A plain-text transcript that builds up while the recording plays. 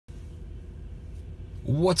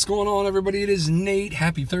What's going on, everybody? It is Nate.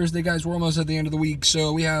 Happy Thursday, guys. We're almost at the end of the week,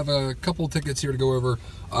 so we have a couple tickets here to go over.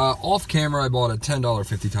 Off camera, I bought a $10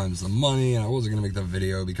 50 times the money, and I wasn't going to make the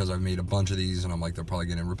video because I've made a bunch of these, and I'm like, they're probably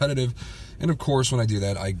getting repetitive. And of course, when I do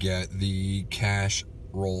that, I get the cash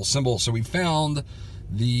roll symbol. So we found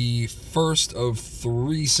the first of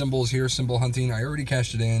 3 symbols here, symbol hunting. I already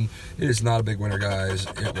cashed it in. It is not a big winner, guys.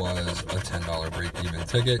 It was a $10 break-even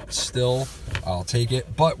ticket. Still, I'll take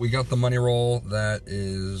it. But we got the money roll. That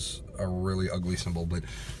is a really ugly symbol. But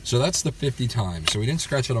so that's the 50 times. So we didn't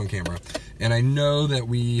scratch it on camera. And I know that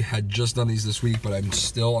we had just done these this week, but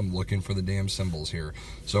I'm looking for the damn symbols here.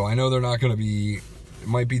 So I know they're not going to be, it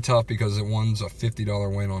might be tough because one's a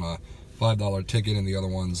 $50 win on a $5 ticket and the other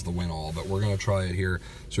one's the win all, but we're gonna try it here.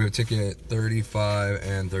 So we have ticket 35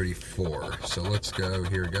 and 34. So let's go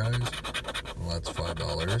here, guys. Well, that's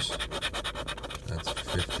 $5. That's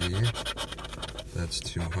 50. That's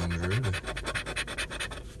 200.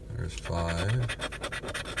 There's 5.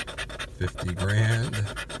 50 grand.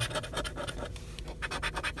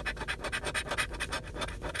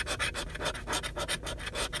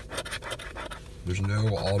 There's no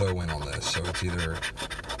auto win on this, so it's either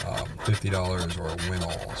 $50 or a win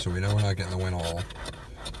all. So we know we're not getting the win all.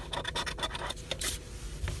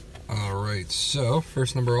 Alright, so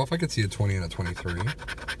first number off, I could see a 20 and a 23.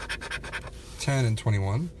 10 and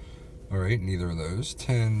 21. Alright, neither of those.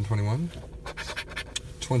 10, 21.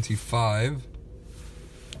 25.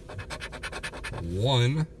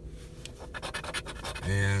 1.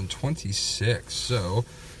 And 26. So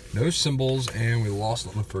no symbols, and we lost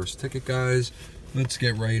on the first ticket, guys. Let's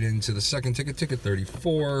get right into the second ticket, ticket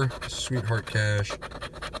 34, Sweetheart Cash.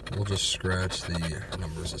 We'll just scratch the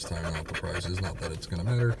numbers this time, not the prizes. Not that it's going to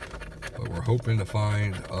matter, but we're hoping to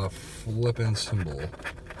find a flippin' symbol.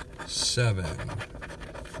 7,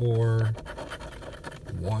 4,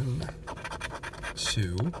 1,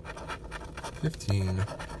 2, 15,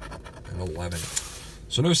 and 11.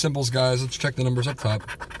 So no symbols, guys. Let's check the numbers up top.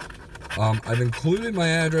 I've included my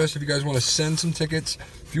address if you guys want to send some tickets.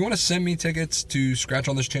 If you want to send me tickets to scratch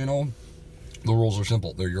on this channel, the rules are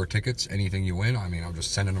simple. They're your tickets. Anything you win, I mean, I'm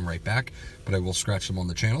just sending them right back, but I will scratch them on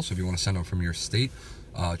the channel. So if you want to send them from your state,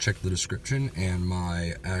 check the description, and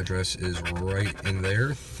my address is right in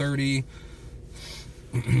there. 30,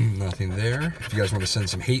 nothing there. If you guys want to send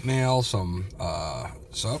some hate mail, so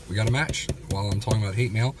we got a match while I'm talking about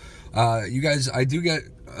hate mail. You guys, I do get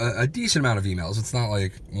a decent amount of emails. It's not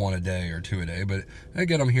like 1 a day or 2 a day, but I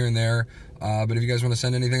get them here and there. But if you guys want to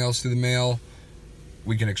send anything else through the mail,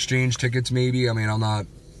 we can exchange tickets maybe. I mean, I'm not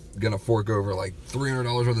going to fork over like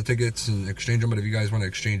 $300 worth of tickets and exchange them, but if you guys want to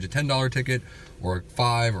exchange a $10 ticket or a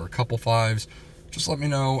 5 or a couple 5s, just let me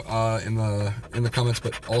know in the comments.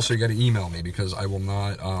 But also you got to email me, because I will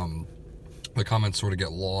not, the comments sort of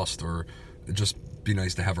get lost, or it'd just be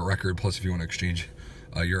nice to have a record. Plus, if you want to exchange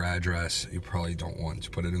your address, you probably don't want to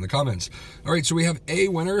put it in the comments. All right, so we have a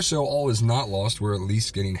winner, so all is not lost. We're at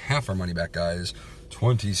least getting half our money back, guys.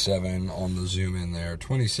 27 on the zoom in there.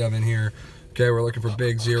 27 here. Okay, we're looking for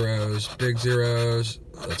big zeros. Big zeros.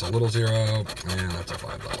 That's a little zero, and that's a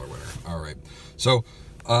 $5 winner. All right, so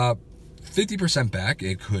 50% back.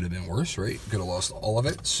 It could have been worse, right? Could have lost all of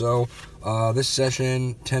it. So this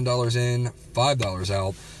session, $10 in, $5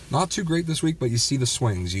 out. Not too great this week, but you see the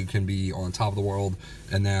swings. You can be on top of the world,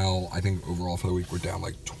 and now I think overall for the week we're down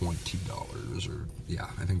like $20, or yeah,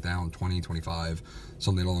 I think down 20, 25,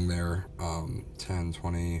 something along there. 10,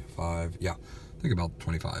 25, yeah, I think about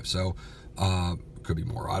 25. So could be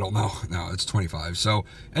more, I don't know. No, it's 25. So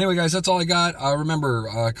anyway, guys, that's all I got.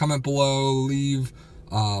 Remember, comment below, leave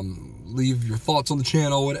your thoughts on the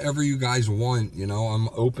channel, whatever you guys want. You know, I'm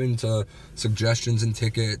open to suggestions and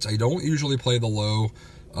tickets. I don't usually play the low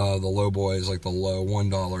boys, like the low $1,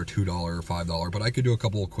 $2, $5, but I could do a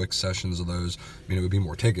couple of quick sessions of those. I mean, it would be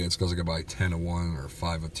more tickets because I could buy 10 of 1 or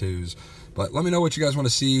 5 of 2s. But let me know what you guys want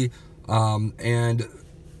to see. And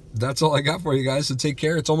that's all I got for you guys. So take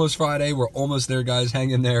care. It's almost Friday. We're almost there, guys.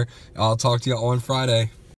 Hang in there. I'll talk to you on Friday.